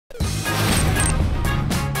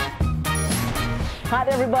Hi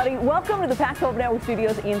there, everybody. Welcome to the Pac-12 Network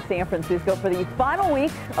Studios in San Francisco for the final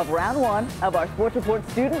week of round one of our Sports Report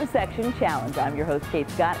Student Section Challenge. I'm your host, Kate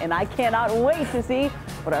Scott, and I cannot wait to see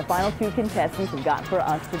what our final two contestants have got for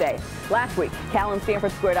us today. Last week, Cal and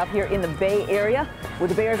Stanford squared off here in the Bay Area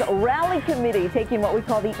with the Bears Rally Committee taking what we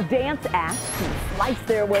call the Dance Act to slice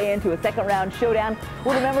their way into a second round showdown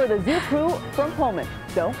with a member of the Zoo Crew from Pullman.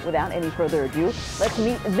 So, without any further ado, let's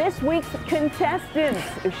meet this week's contestant.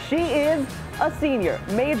 She is a senior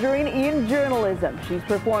majoring in journalism. She's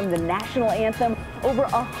performed the national anthem over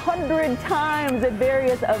 100 times at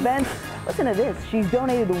various events. Listen to this. She's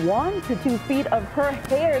donated 1 to 2 feet of her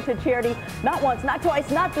hair to charity, not once, not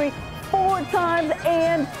twice, not 3, 4 times,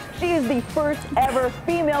 and she is the first ever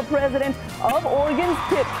female president of Oregon's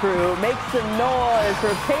pit crew. Make some noise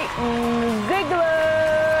for Peyton Ziegler.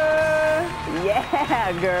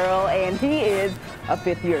 Yeah, girl, and he is a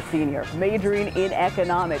 5th-year senior majoring in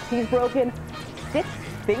economics. He's broken 6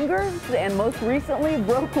 fingers and most recently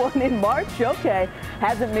broke one in March. Okay,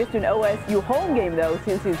 hasn't missed an OSU home game though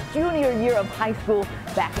since his junior year of high school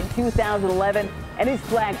back in 2011, and his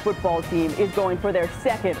flag football team is going for their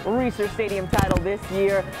 2nd Research Stadium title this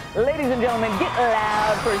year. Ladies and gentlemen, get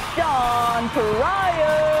loud for Sean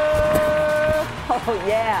Pariah. Oh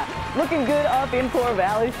yeah, looking good up in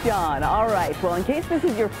Corvallis, Sean. All right, well, in case this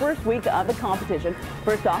is your first week of the competition,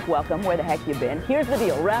 first off, welcome. Where the heck you been? Here's the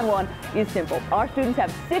deal. Round one is simple. Our students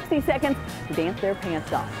have 60 seconds to dance their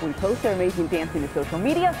pants off. We post their amazing dancing to social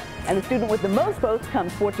media, and the student with the most votes come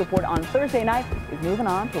Sports Report on Thursday night is moving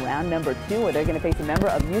on to round number 2, where they're going to face a member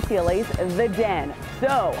of UCLA's The Den.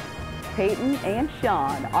 So, Peyton and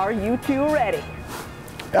Sean, are you two ready?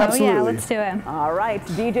 Absolutely. Oh yeah, let's do it. All right,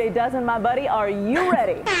 DJ Dozen, my buddy, are you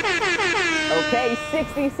ready? Okay,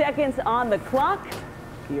 60 seconds on the clock.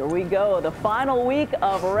 Here we go, the final week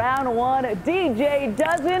of round one. DJ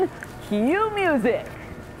Dozen, cue music.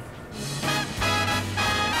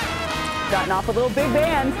 Starting off with a little big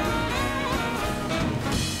band.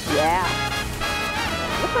 Yeah.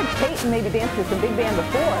 Looks like Peyton maybe danced to some big band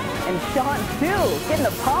before, and Sean too, getting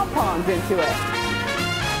the pom-poms into it.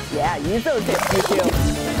 Yeah, use those hips, you two.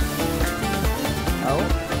 Oh,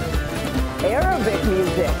 Arabic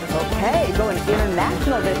music. Okay, going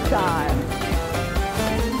international this time.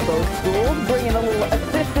 Both schools bringing a little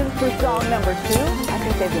assistance for song number 2. I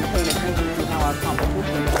think they've been paying attention to how our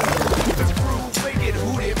competition goes.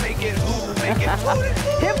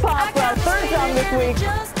 Hip-hop for our 3rd song this week.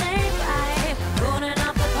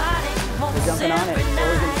 We're jumping on it,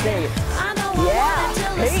 Oregon State. Yeah,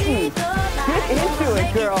 Peyton, get into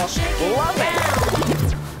it, girl. Love it.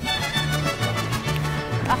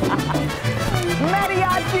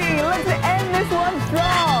 Mariachi, let's end this one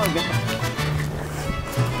strong.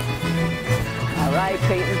 All right,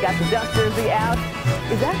 Peyton's got the duck jersey out.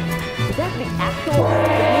 Is that the actual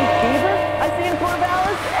Beaver I see in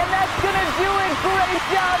Corvallis? And that's gonna do it. Great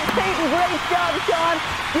job, Peyton. Great job, Sean.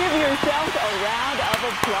 Give yourselves a round of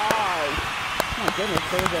applause. Oh my goodness,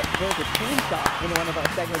 there's a team shot in one of our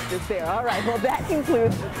segments just there. All right, well, that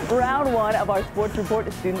concludes round 1 of our Sports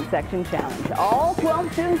Report Student Section Challenge. All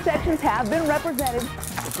 12 student sections have been represented.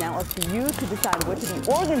 It's now up to you to decide which of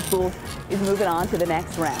the Oregon schools is moving on to the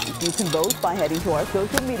next round. You can vote by heading to our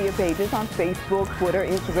social media pages on Facebook, Twitter,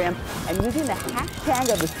 Instagram, and using the hashtag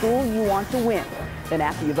of the school you want to win. Then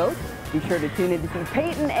after you vote, be sure to tune in to see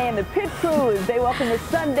Peyton and the Pit Crew as they welcome the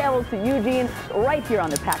Sun Devils to Eugene right here on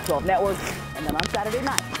the Pac-12 Network. And then on Saturday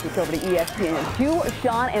night, switch over to ESPN2,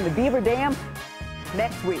 Sean and the Beaver Dam.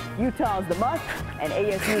 Next week, Utah's the Must and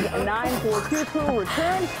ASU's 942 crew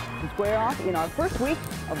return to square off in our first week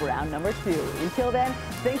of round number 2. Until then,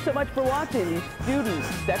 thanks so much for watching the Student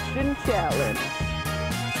Section Challenge.